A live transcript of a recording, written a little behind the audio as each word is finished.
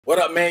What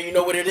up, man? You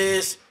know what it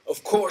is?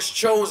 Of course,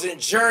 Chosen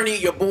Journey,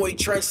 your boy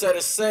Trendsetter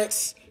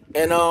Sense.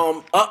 And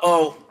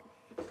the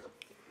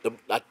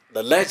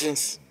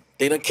legends,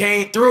 they done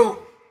came through.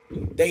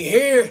 They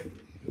here.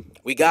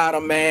 We got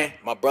them, man.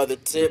 My brother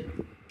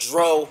Tip,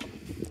 Dro.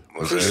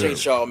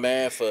 Appreciate y'all,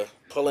 man, for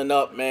pulling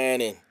up, man,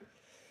 and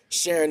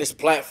sharing this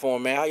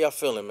platform, man. How y'all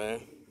feeling,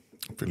 man?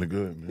 Feeling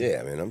good, man.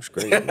 Yeah, man, I'm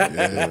straight.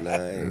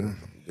 Man.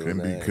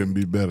 Couldn't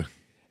be better.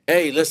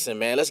 Hey, listen,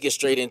 man, let's get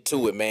straight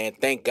into it, man.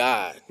 Thank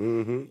God.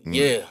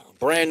 Yeah,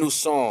 brand new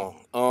song.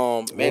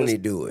 Man, Won't he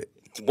do it?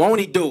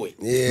 Won't he do it?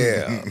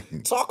 Yeah.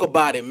 Talk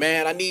about it,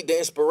 man. I need the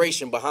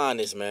inspiration behind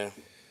this, man.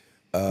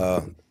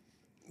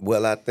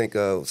 Well, I think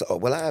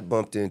I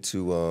bumped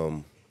into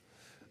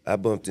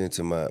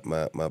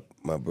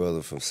my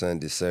brother from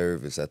Sunday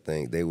service. I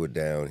think they were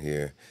down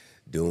here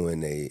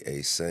doing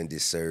a Sunday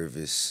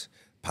service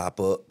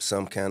pop-up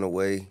some kind of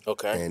way.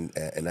 Okay.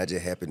 And I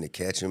just happened to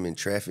catch him in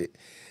traffic,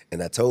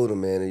 and I told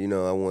him, man, you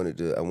know, I wanted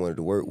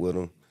to work with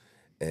him,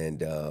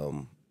 and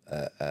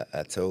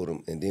I told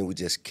him, and then we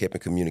just kept in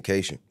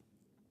communication.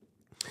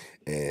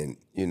 And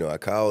you know, I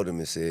called him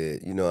and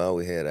said, you know, I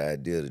always had an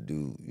idea to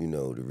do, you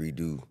know, to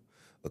redo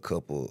a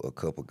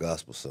couple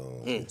gospel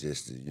songs,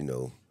 just to, you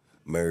know,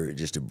 merge,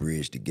 just to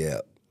bridge the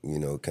gap, you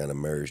know, kind of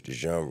merge the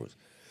genres.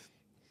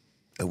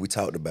 And we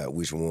talked about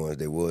which ones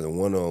they was, and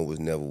one of them was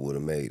Never Would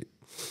Have Made It.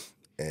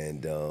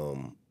 And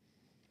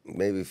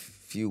maybe a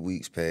few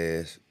weeks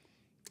passed,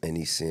 and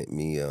he sent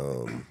me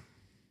a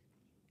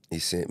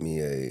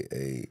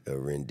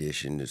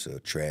rendition. It's a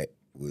track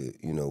with,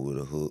 you know, with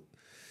a hook,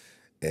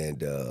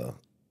 and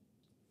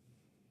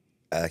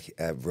I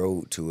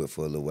wrote to it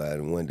for a little while.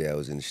 And one day I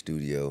was in the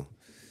studio,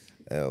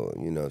 you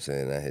know what I'm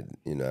saying, I had,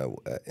 you know,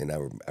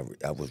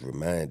 I was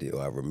reminded,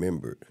 or I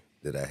remembered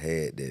that I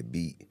had that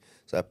beat.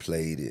 So I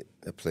played it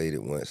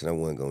once, and I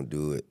wasn't gonna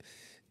do it.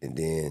 And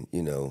then,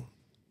 you know,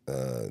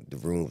 the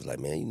room was like,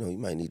 man, you know, you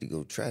might need to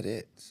go try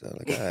that. So I'm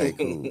like, all right,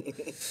 cool.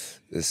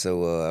 And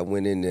so I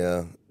went in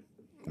there,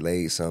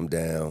 laid something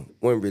down.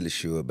 Wasn't really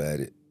sure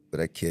about it, but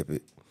I kept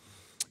it.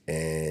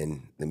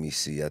 And let me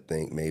see, I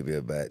think maybe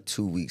about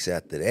 2 weeks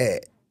after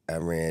that, I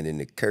ran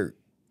into Kirk.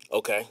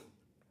 Okay.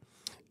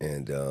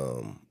 And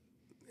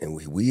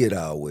we had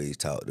always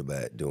talked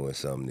about doing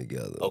something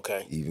together.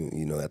 Okay. Even,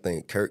 you know, I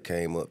think Kirk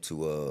came up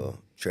to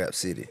Trap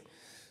City.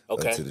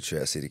 Okay. To the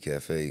Trap City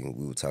Cafe, and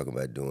we were talking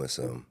about doing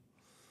something.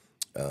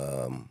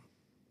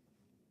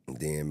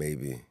 Then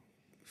maybe a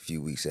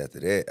few weeks after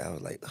that, I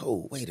was like,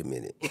 oh, wait a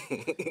minute.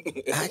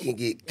 I can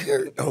get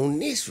Kirk on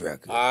this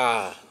record.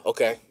 Ah,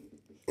 okay.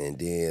 And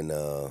then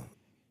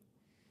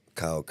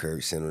called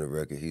Kirk, sent him the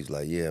record. He was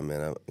like, yeah,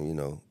 man,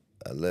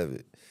 I love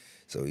it.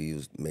 So he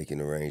was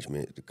making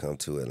arrangements to come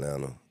to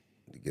Atlanta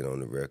to get on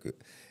the record.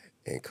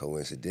 And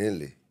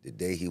coincidentally, the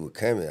day he was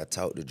coming, I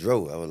talked to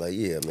Dro. I was like,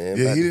 yeah, man.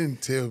 Yeah, he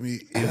didn't tell me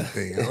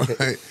anything.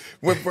 Like,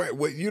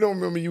 what you don't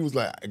remember, you was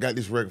like, I got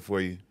this record for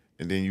you.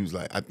 And then you was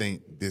like, I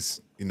think this,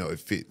 you know, it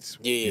fits.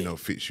 Yeah. You know,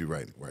 fits you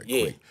right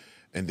Yeah. quick.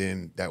 And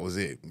then that was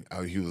it.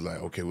 He was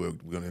like, okay, we're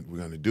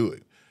gonna do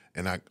it.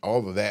 And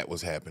all of that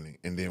was happening.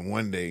 And then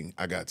one day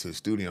I got to the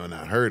studio and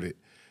I heard it.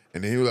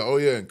 And then he was like, oh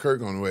yeah, and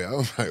Kirk on the way. I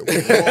was like,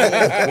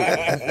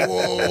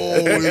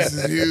 whoa, this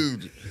is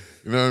huge.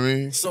 You know what I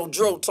mean? So,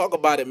 Dro, talk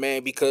about it,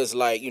 man, because,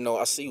 like, you know,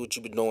 I see what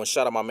you've been doing.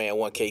 Shout out my man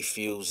 1K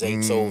Fuse,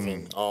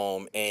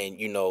 Zaytoven. And,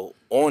 you know,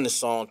 on the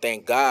song,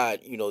 thank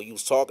God, you know, you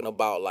was talking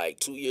about, like,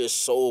 2 years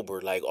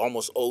sober, like,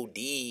 almost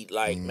OD'd.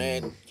 Like,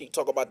 man, can you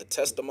talk about the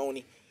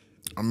testimony?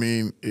 I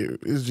mean,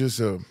 it's just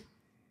a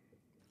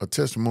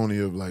testimony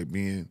of, like,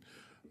 being,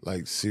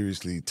 like,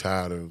 seriously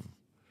tired of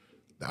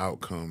the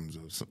outcomes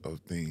of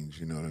things,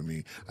 you know what I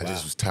mean? Wow. I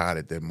just was tired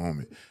at that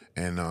moment.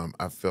 And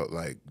I felt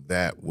like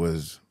that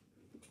was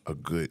a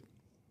good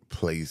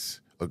place,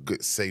 a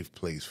good safe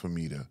place for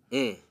me to,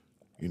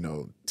 you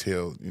know,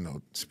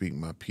 speak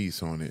my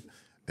piece on it.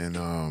 And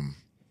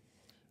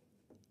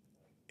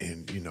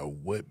you know,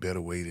 what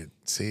better way to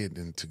say it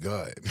than to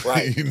God?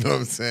 Right. You know what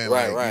I'm saying?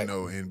 Right, like, right. You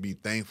know, and be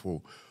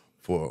thankful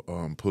for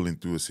pulling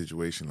through a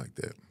situation like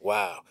that.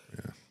 Wow.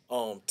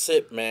 Yeah.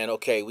 Tip, man,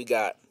 okay, we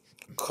got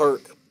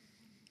Kirk.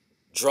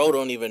 Dro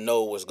don't even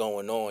know what's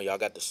going on. Y'all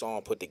got the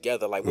song put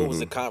together. Like, what was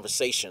the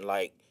conversation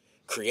like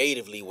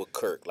creatively with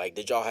Kirk? Like,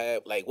 did y'all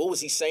have, like, what was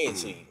he saying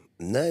to you?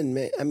 Nothing,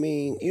 man. I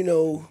mean, you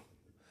know,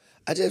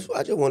 I just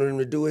wanted him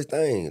to do his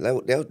thing.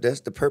 Like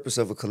that's the purpose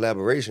of a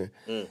collaboration.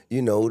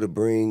 You know, to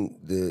bring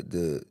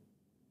the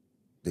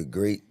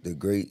great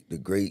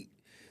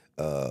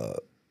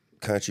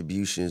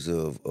contributions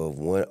of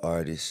one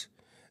artist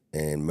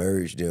and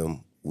merge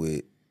them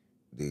with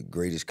the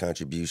greatest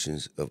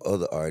contributions of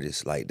other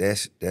artists. Like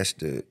that's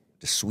the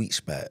sweet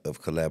spot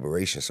of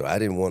collaboration. So I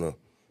didn't want to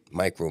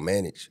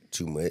micromanage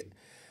too much.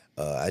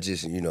 I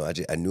just, you know,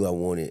 I knew I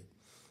wanted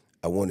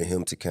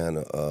him to kind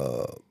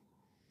of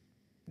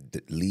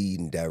lead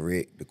and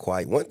direct the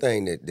quiet. One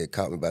thing that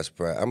caught me by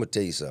surprise, I'm gonna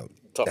tell you something.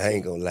 I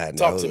ain't gonna lie.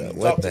 Talk to me.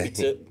 Talk to me,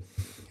 Tip.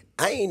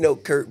 I ain't know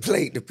Kirk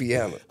played the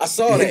piano. I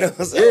saw that. You know what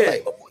I'm saying? Yeah.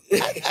 Like,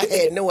 I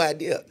had no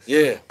idea.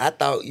 Yeah. I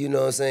thought, you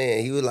know what I'm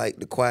saying, he was like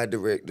the choir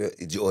director,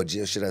 or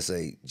just, should I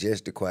say,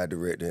 just the choir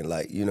director, and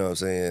like, you know what I'm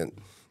saying,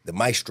 the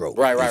maestro.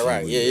 Right. if you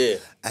will. Yeah.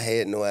 I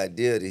had no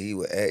idea that he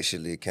would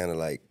actually kind of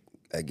like,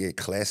 I get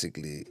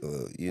classically,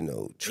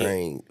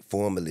 trained,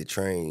 formally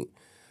trained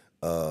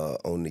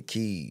on the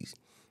keys.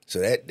 So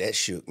that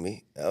shook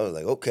me. I was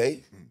like,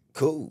 okay,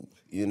 cool,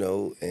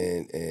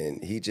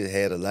 and he just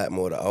had a lot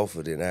more to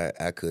offer than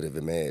I could have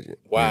imagined.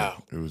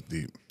 Wow. It was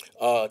deep.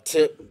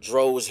 Tip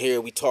Dro's here.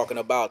 We talking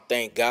about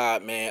Thank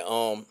God, man.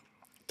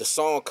 The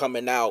song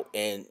coming out,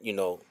 and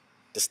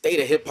the state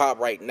of hip hop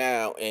right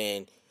now,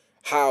 and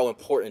how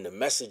important the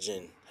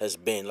messaging has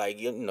been. Like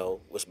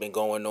what's been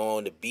going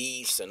on, the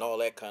beefs and all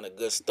that kind of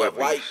good stuff.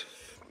 Why?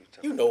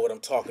 You know what I'm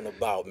talking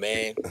about,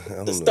 man.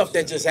 The stuff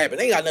that just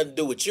happened ain't got nothing to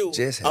do with you.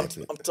 Just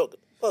happened. I'm talking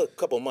a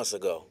couple of months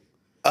ago.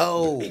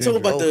 Oh, You talking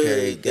about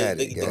okay, the got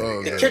it.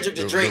 Kendrick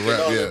the Drake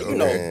and all Yeah.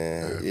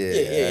 that,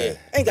 yeah.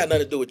 Ain't got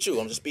nothing to do with you.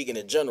 I'm just speaking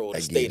in general, the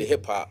state of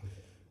hip hop.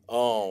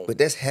 But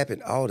that's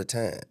happened all the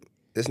time.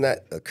 It's not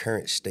a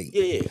current state.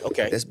 Yeah,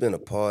 okay. That's been a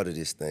part of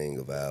this thing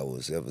of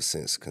ours ever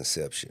since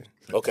conception.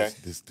 Okay.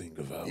 This thing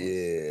of ours.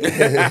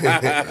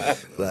 Yeah.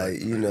 Like,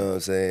 you know what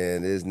I'm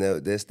saying?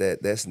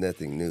 That's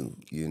nothing new.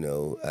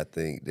 I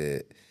think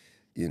that,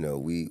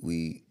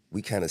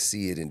 we kind of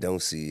see it and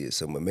don't see it.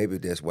 So maybe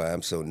that's why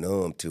I'm so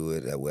numb to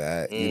it.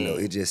 Where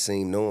it just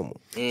seemed normal.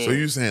 So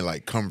you saying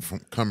like coming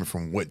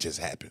from what just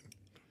happened?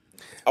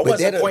 I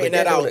wasn't pointing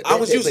that out. I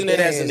was using it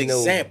as an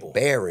example.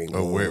 Bearing.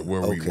 Oh, where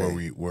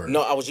we were.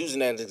 No, I was using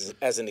that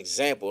as an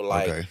example.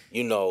 Like,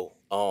 the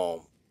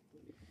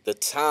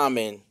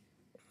timing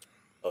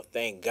of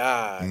Thank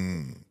God,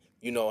 and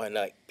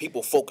like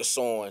people focus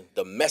on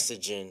the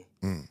messaging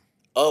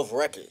of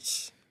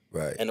records.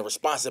 Right. And the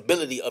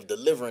responsibility of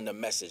delivering the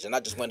message. And I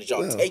just wanted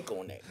y'all take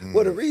on that.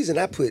 Well, the reason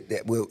I put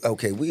that, we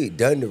had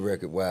done the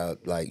record while,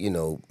 like,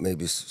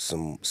 maybe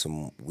some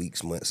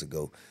weeks, months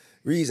ago.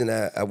 Reason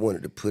I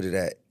wanted to put it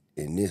at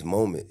in this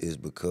moment is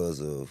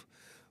because of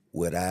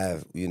what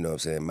I've,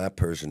 my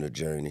personal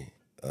journey,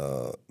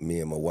 me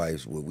and my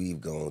wife's, what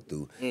we've gone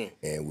through.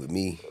 And with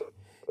me,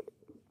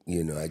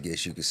 I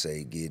guess you could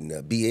say getting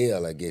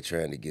BL, I get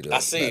trying to get up. I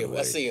see him.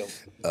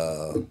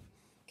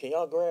 Can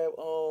y'all grab,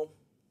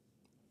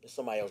 there's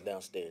somebody else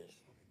downstairs.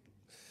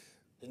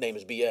 His name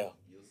is BL.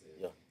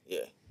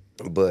 Yeah.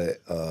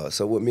 But,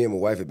 so what me and my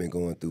wife have been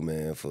going through,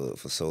 man, for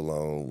so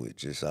long with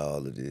just all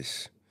of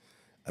this,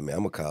 I'm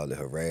going to call it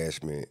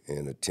harassment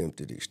and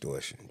attempted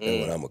extortion. That's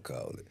what I'm going to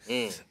call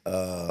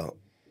it.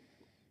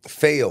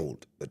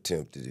 Failed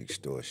attempted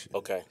extortion.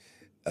 Okay.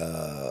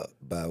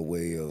 By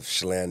way of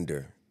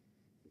slander,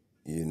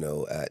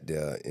 out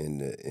there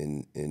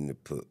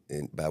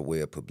by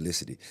way of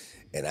publicity.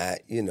 And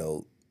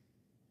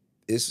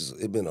it's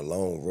been a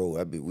long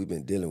road. We've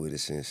been dealing with it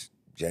since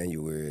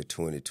January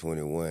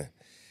 2021.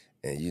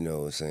 And you know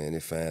what I'm saying,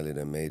 it finally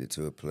done made it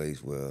to a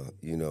place where,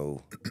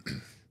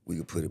 we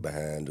could put it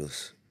behind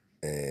us.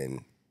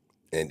 And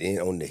then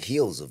on the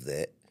heels of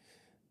that,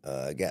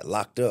 I got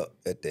locked up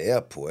at the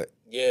airport.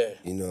 Yeah.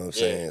 You know what I'm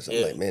saying? So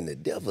I'm like, man, the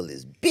devil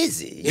is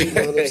busy. You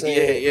know what I'm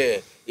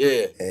saying?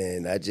 Yeah.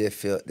 And I just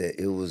felt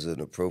that it was an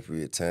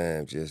appropriate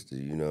time just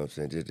to,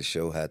 just to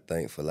show how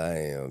thankful I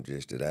am,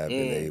 just that I've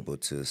been able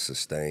to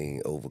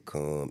sustain,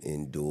 overcome,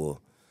 endure,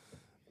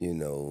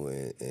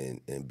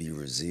 and be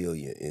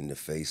resilient in the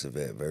face of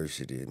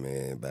adversity,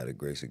 man, by the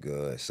grace of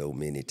God, so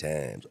many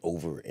times,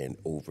 over and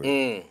over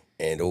and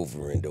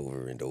over and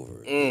over and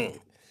over again.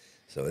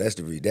 So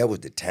that was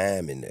the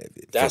timing of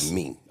it for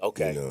me.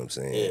 Okay. You know what I'm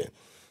saying? Yeah.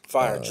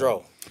 Fire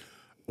Dro.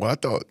 Well,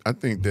 I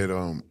think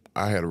that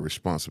I had a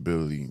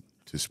responsibility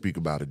to speak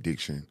about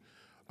addiction.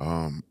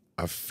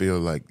 I feel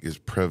like it's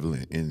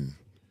prevalent in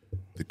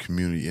the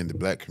community, in the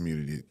black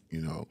community.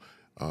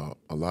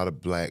 A lot of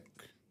black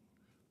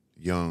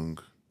young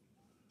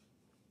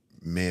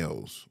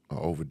males are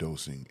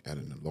overdosing at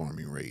an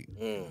alarming rate.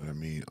 You know what I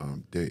mean?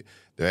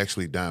 They're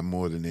actually dying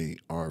more than they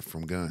are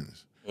from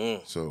guns.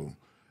 So,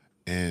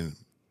 and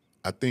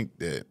I think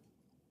that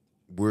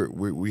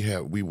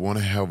we want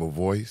to have a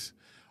voice,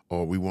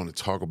 or we want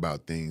to talk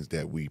about things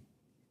that we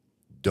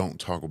don't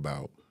talk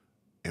about,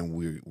 and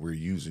we're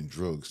using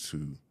drugs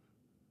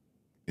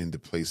in the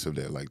place of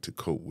that, like to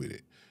cope with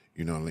it.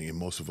 You know what I mean? And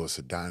most of us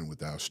are dying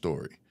with our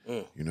story.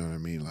 You know what I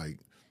mean? Like,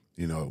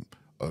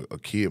 a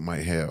kid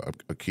might have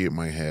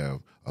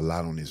a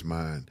lot on his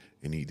mind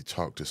and need to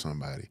talk to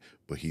somebody,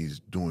 but he's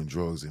doing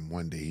drugs, and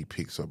one day he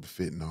picks up a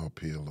fentanyl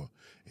pill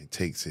and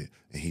takes it,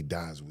 and he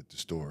dies with the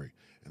story.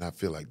 And I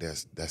feel like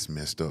that's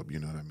messed up. You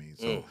know what I mean?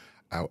 So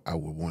I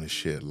would want to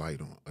shed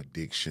light on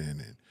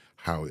addiction and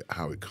how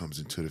it comes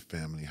into the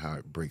family, how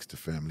it breaks the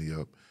family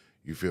up.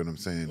 You feel what I'm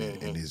saying?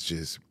 And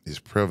it's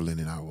prevalent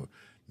in our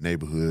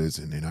neighborhoods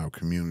and in our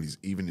communities,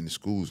 even in the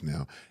schools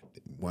now.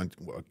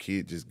 A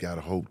kid just got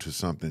a hold to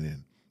something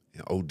and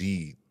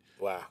OD'd.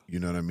 Wow. You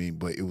know what I mean?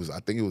 But I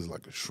think it was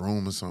like a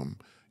shroom or something.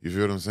 You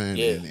feel what I'm saying?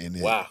 Yeah.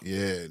 Wow.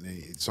 Yeah.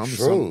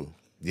 Shroom?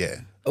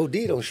 Yeah.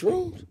 OD'd on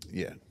shrooms?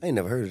 Yeah. I ain't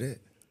never heard of that.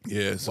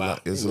 Yeah, it's a Wow.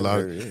 lot. It's a Never lot.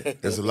 heard of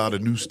it. There's a lot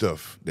of new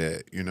stuff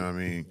that you know what I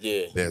mean.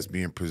 Yeah. That's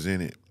being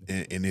presented,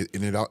 and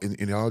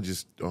it all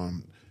just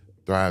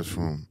thrives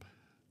from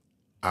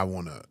I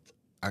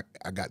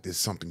got this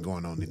something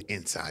going on in the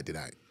inside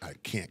that I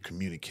can't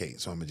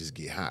communicate, so I'm gonna just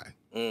get high.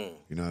 You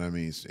know what I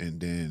mean? And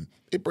then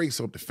it breaks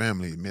up the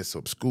family, it messes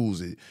up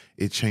schools,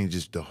 it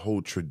changes the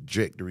whole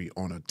trajectory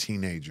on a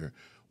teenager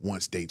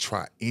once they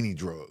try any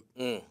drug.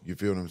 You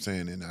feel what I'm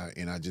saying?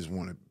 And I just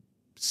want to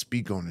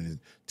speak on it and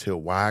tell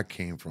why I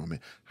came from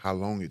it, how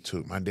long it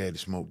took. My daddy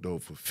smoked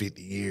dope for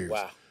 50 years.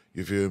 Wow.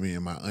 You feel me?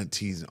 And my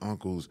aunties and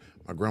uncles,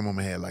 my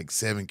grandmama had like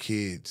 7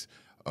 kids.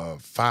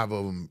 5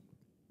 of them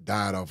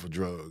died off of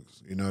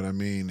drugs. You know what I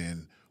mean?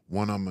 And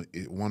one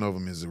of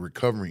them is a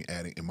recovering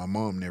addict, and my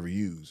mom never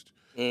used.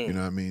 You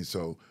know what I mean?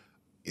 So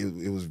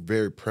it was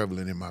very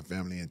prevalent in my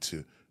family, and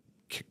to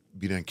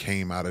be done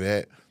came out of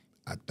that,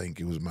 I think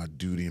it was my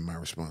duty and my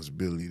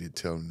responsibility to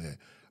tell them that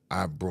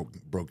I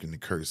broken the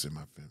curse in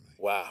my family.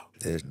 Wow.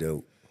 That's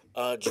dope.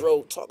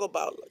 Dro, talk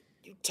about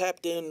you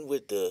tapped in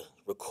with the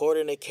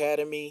Recording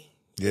Academy.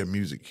 Yeah,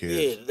 music cares.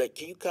 Yeah, like,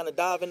 can you kind of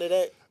dive into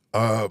that?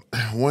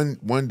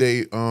 One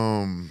day,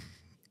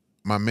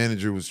 my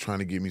manager was trying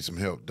to give me some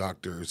help,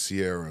 Dr.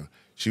 Sierra.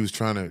 She was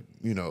trying to,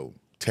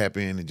 tap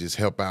in and just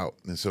help out.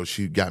 And so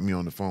she got me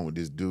on the phone with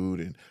this dude,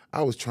 and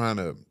I was trying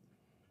to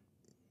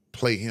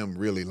play him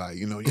really like,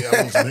 yeah, I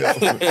want some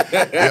help. I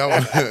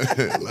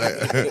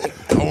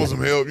want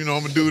some help, I'm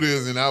gonna do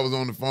this. And I was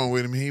on the phone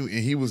with him, and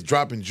he was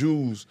dropping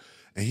jewels.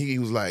 And he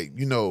was like,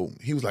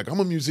 I'm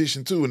a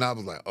musician too. And I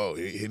was like, oh,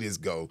 here this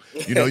go.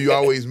 You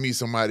always meet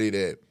somebody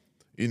that,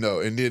 and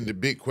then the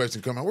big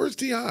question come out, where's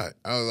T.I.?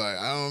 I was like,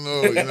 I don't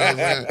know, what I'm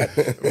saying?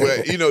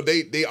 But,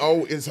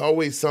 it's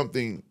always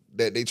something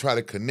that they try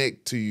to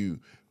connect to you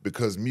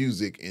because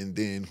music and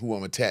then who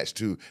I'm attached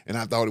to. And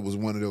I thought it was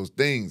one of those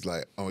things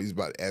like, oh, he's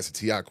about to ask a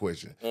T.I.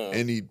 question.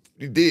 And he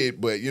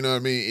did, but you know what I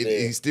mean?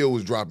 He still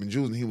was dropping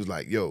jewels, and he was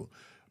like, yo,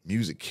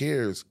 music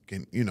cares,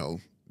 can,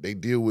 they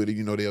deal with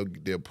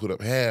it, they'll put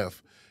up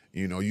half,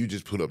 you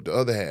just put up the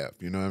other half,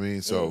 you know what I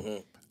mean?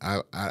 So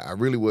I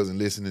really wasn't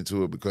listening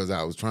to it because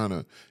I was trying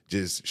to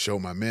just show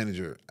my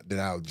manager that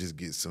I'll just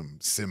get some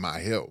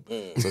semi-help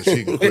so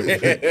she can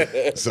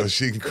quit so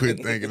she can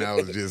quit thinking I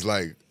was just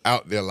like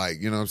out there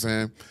like, you know what I'm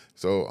saying?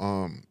 So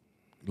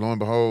lo and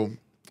behold,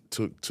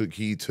 took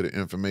heed to the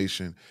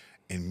information,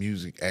 and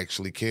music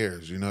actually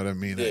cares, you know what I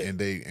mean? Yeah.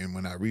 And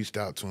when I reached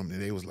out to them,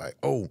 they was like,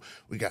 oh,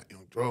 we got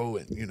Dro,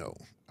 and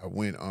I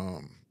went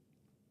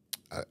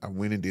I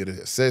went and did an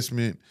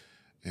assessment,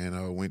 and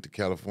I went to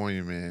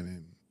California, man,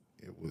 and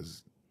it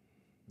was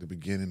the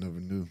beginning of a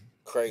new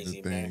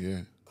Crazy, thing, man.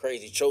 yeah.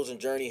 Crazy. Chosen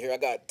journey here. I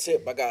got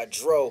Tip. I got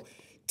Dro.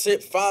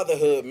 Tip,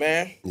 fatherhood,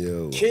 man.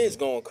 Yo. Kids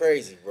going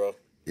crazy, bro.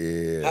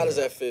 Yeah. How does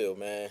that feel,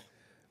 man?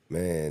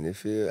 Man,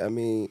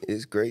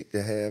 it's great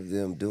to have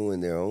them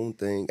doing their own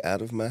thing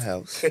out of my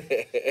house.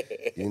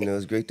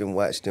 It's great to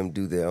watch them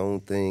do their own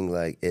thing,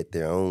 like at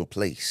their own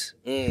place.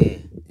 You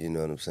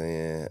know what I'm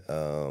saying?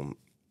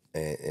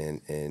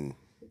 And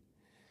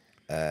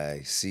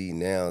I see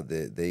now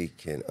that they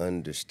can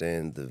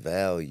understand the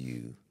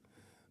value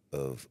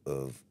of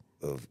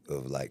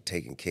like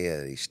taking care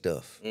of their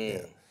stuff.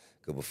 Yeah.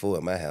 Cause before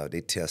at my house,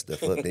 they tear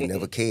stuff up. They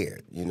never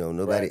cared.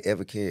 Nobody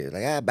ever cared.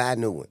 Like, I buy a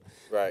new one.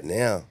 Right.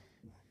 Now,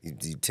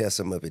 you tear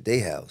something up at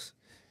their house,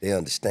 they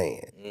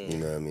understand. You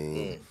know what I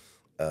mean?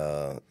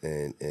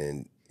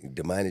 And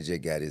the money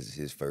just got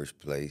his first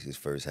place, his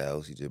first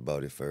house. He just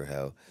bought his first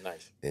house.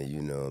 Nice. And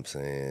you know what I'm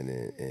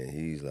saying? And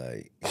he's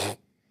like,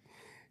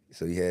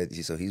 so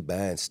he's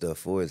buying stuff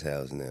for his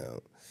house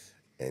now.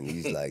 And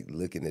he's like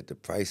looking at the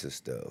price of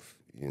stuff.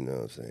 You know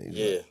what I'm saying?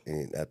 He's like,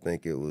 and I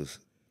think it was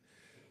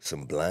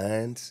some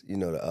blinds,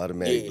 the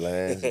automatic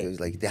blinds. He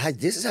was like,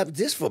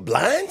 this for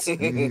blinds?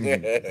 Like,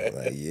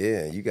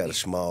 yeah, you got a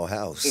small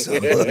house. So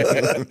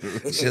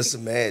just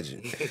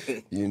imagine,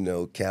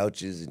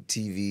 couches and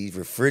TVs,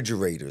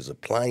 refrigerators,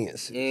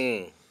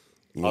 appliances.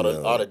 All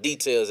the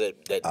details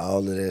that all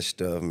of that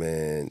stuff,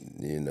 man,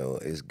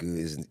 it's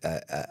good.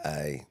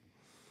 I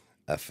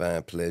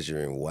find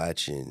pleasure in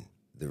watching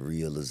the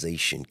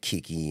realization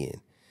kick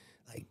in.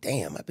 Like,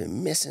 damn, I've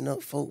been messing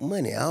up folk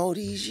money all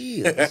these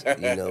years,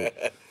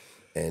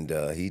 And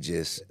he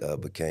just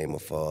became a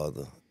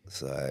father.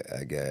 So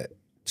I got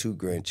 2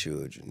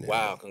 grandchildren now.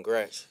 Wow,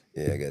 congrats.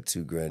 Yeah, I got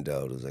 2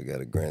 granddaughters. I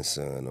got a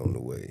grandson on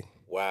the way.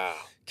 Wow.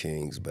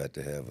 King's about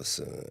to have a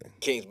son.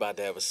 King's about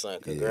to have a son.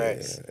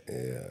 Congrats.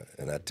 Yeah.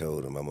 And I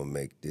told him I'm gonna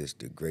make this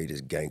the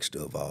greatest gangster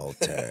of all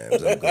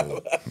times.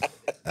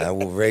 I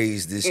will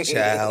raise this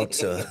child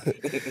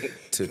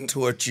to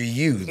torture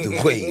you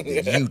the way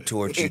that you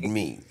tortured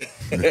me.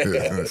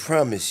 I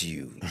promise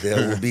you,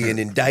 there will be an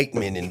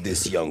indictment in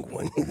this young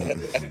one.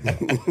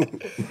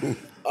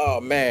 Oh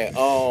man.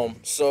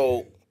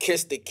 So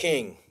Kiss the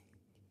King.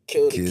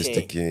 Kill the Kiss King.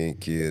 the King,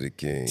 kill the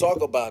King.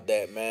 Talk about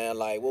that, man.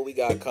 Like, what we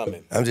got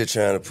coming? I'm just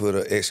trying to put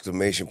an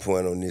exclamation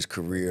point on this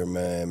career,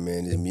 man,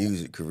 this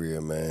music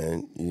career,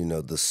 man.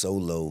 The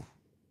solo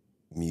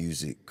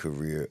music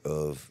career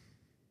of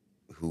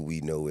who we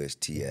know as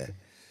T.I.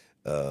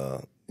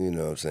 You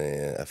know what I'm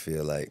saying? I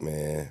feel like,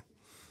 man,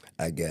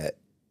 I got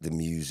the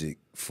music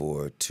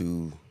for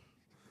 2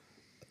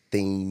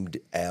 themed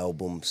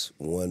albums,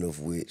 one of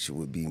which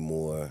would be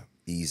more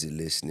easy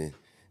listening,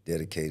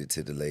 dedicated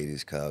to the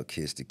ladies, called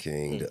Kiss the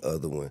King. The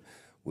other one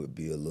would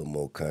be a little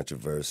more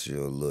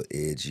controversial, a little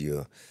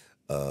edgier,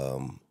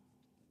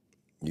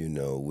 you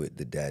know, with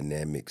the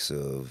dynamics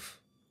of,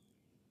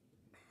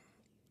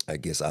 I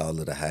guess, all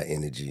of the high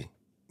energy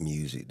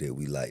music that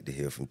we like to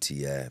hear from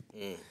T.I.,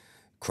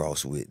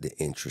 cross with the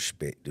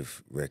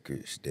introspective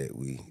records that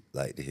we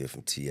like to hear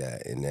from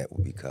T.I., and that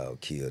would be called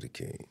Kill the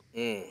King.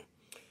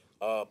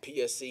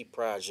 PSC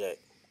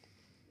Project,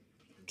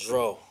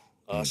 Dro.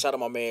 Shout out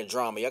my man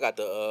Drama. Y'all got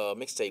the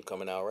mixtape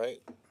coming out, right?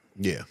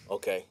 Yeah.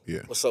 Okay.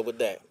 Yeah. What's up with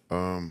that?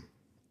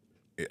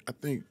 I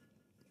think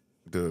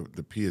the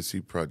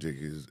PSC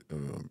project is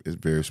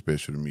very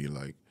special to me,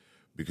 like,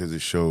 because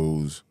it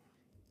shows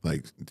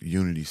like the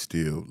unity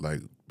still,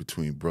 like,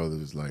 between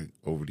brothers, like,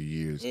 over the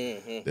years,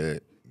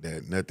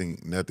 that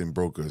nothing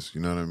broke us.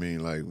 You know what I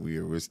mean? Like,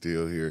 we're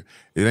still here.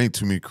 It ain't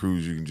too many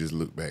crews you can just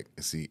look back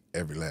and see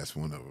every last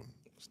one of them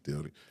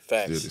still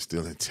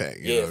intact.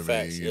 You know what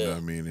I mean? You know what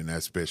I mean? And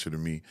that's special to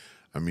me.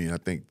 I mean, I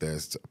think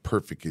that's a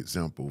perfect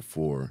example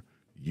for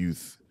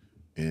youth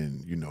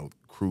and, you know,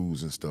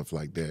 crews and stuff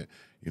like that.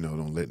 You know,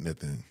 don't let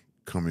nothing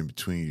come in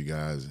between you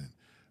guys and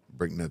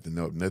break nothing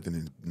up.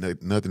 Nothing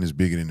is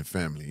bigger than the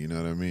family. You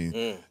know what I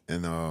mean?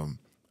 And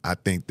I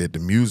think that the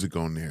music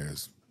on there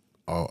is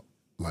all,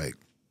 like,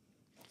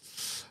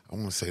 I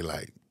want to say,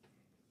 like,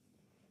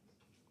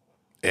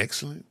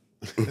 excellent.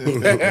 You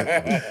know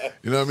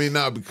what I mean?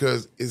 Now,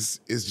 because it's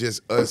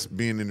just us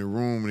being in the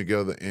room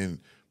together and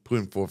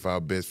putting forth our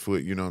best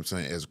foot, you know what I'm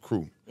saying, as a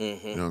crew. You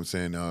know what I'm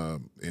saying?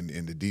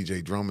 And the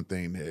DJ drummer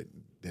thing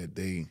that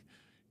they,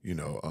 you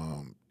know,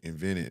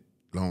 invented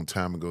a long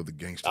time ago, the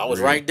gangster. I was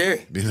right there.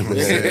 You know what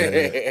I'm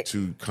saying?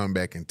 To come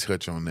back and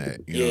touch on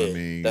that. You know what I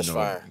mean? That's you know,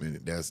 fire. I mean,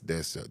 that's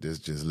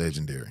just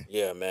legendary.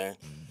 Yeah, man.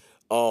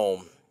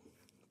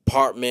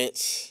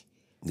 Apartments.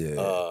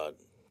 Yeah.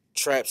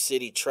 Trap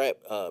City,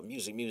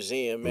 Music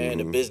Museum, man.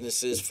 The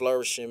businesses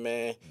flourishing,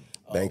 man.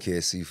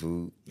 Bankhead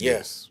Seafood.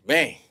 Yes,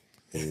 man.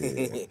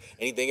 Yeah.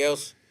 Anything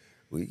else?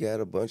 We got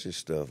a bunch of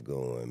stuff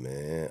going,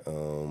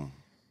 man.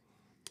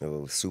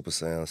 Super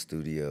Sound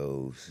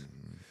Studios.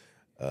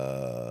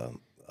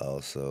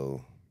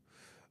 Also,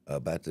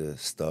 about to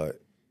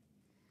start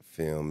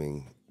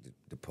filming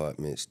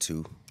Departments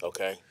 2.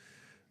 Okay.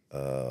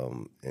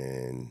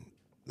 And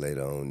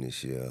later on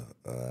this year,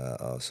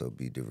 I'll also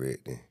be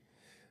directing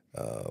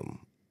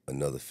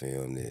another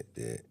film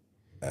that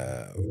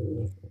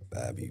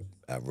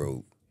I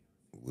wrote,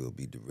 will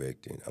be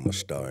directing. I'm a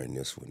star in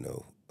this one,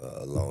 though,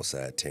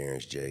 alongside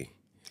Terrence J.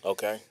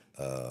 Okay.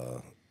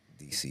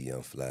 DC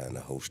Young Fly, and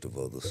a host of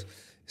others.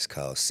 It's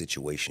called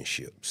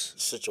Situationships.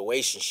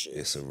 Situationship.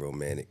 It's a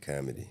romantic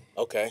comedy.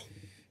 Okay.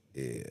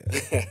 Yeah.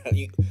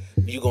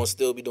 you gonna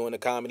still be doing the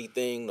comedy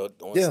thing?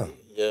 Yeah.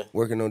 Yeah.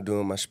 Working on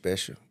doing my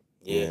special.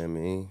 Yeah. You know what I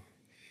mean?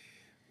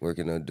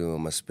 Working on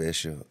doing my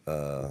special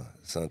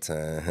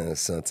sometime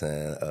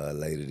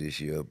later this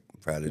year,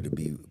 probably to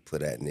be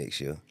put out next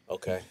year.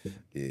 Okay.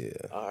 Yeah.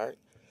 All right.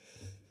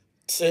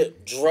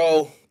 Tip,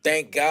 Dro,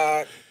 thank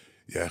God.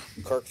 Yeah.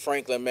 Kirk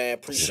Franklin, man,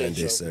 appreciate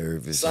Sunday you.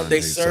 service. Sunday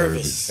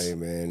service. Hey,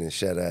 man, and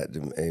shout out to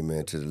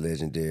the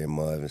legendary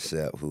Marvin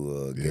Sapp,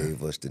 who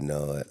gave us the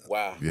nod.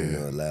 Wow. You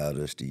know, allowed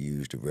us to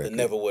use the record. They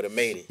never would have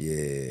made it.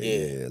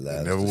 Yeah.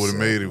 Allowed Never us to would have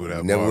made it sample.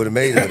 without Never would have Marvin.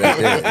 made it without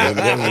that.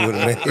 Never would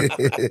have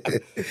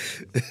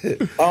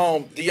made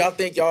it. Do y'all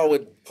think y'all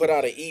would put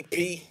out an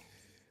EP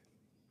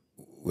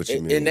What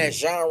you mean? in that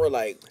genre?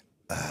 Like,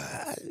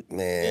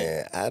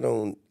 Man, I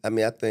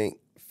think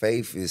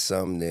faith is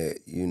something that,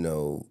 you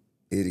know,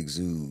 it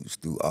exudes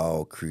through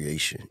all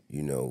creation.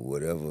 You know,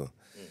 whatever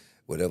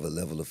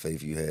level of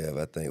faith you have,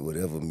 I think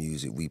whatever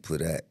music we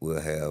put out will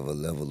have a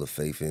level of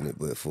faith in it.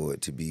 But for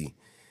it to be,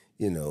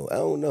 you know, I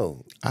don't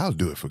know. I'll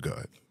do it for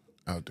God.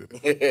 I'll do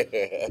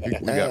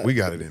it. We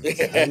got it in us.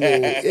 I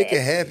mean, it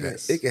can happen.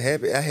 Yes. It can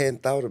happen. I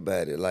hadn't thought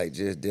about it, like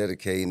just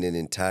dedicating an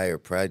entire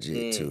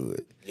project to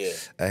it. yeah.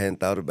 I hadn't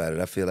thought about it.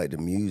 I feel like the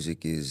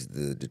music is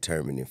the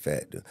determining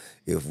factor.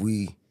 If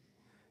we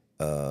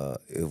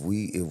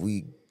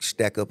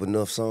stack up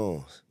enough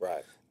songs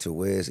Right. to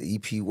where it's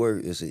EP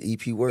worth,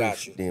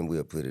 Got you. then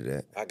we'll put it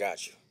at. I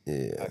got you.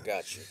 Yeah. I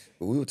got you.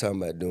 But we were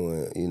talking about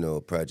doing, you know,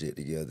 a project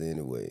together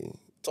anyway.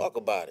 Talk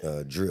about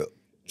it. Drip.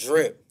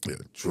 Drip. Yeah,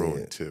 Troy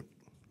and Tip.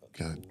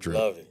 Kind of drip.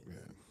 Love it.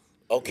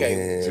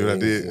 Okay. See what I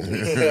did?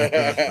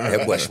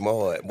 That boy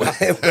smart.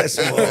 That boy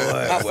smart.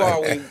 How far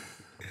are we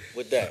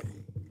with that?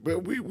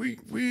 But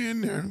we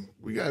in there.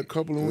 We got a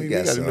couple of We we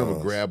got got to never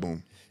songs. grab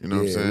them. You know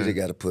what I'm Yeah, saying? we just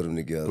got to put them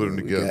together. Put them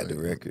together. We got the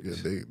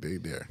records. Yeah, they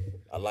there.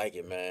 I like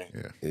it, man.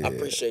 Yeah. I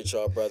appreciate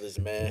y'all, brothers,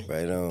 man.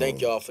 Right on.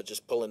 Thank y'all for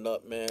just pulling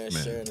up, man.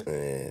 Sharing.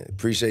 Man,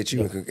 appreciate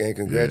you and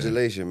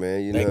congratulations,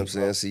 man. You know Thank what I'm you,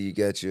 saying? bro. I see you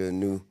got your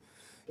new,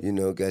 you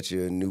know,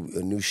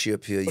 a new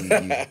ship here.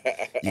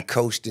 You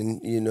coasting,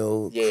 you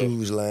know, Yeah.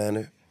 cruise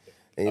liner,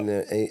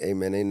 Hey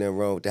man, ain't nothing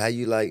wrong with that. How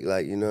you like,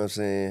 you know what I'm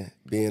saying,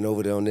 being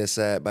over there on that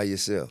side by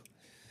yourself?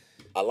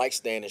 I like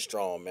standing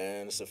strong,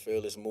 man. It's a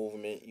fearless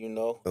movement, you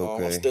know.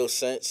 Okay. I'm still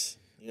Sense.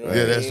 You know Yeah, what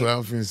I that's mean? what I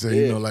was finna say.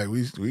 Yeah. You know, like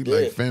we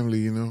like family.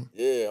 You know.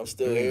 Yeah, I'm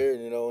still here,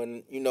 you know,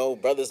 and you know,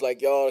 brothers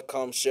like y'all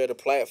come share the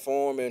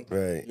platform and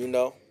Right. you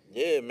know,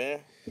 yeah, man.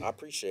 I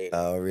appreciate it.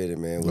 Already,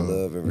 man, with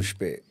love and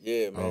respect.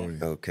 Yeah, man.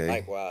 Already. Okay.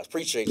 Likewise.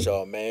 Appreciate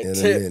y'all, man. In a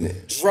Tip,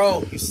 minute.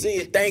 Dro, you see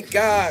it, thank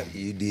God.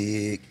 You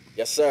dig.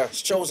 Yes, sir.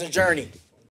 It's Chosen Journey.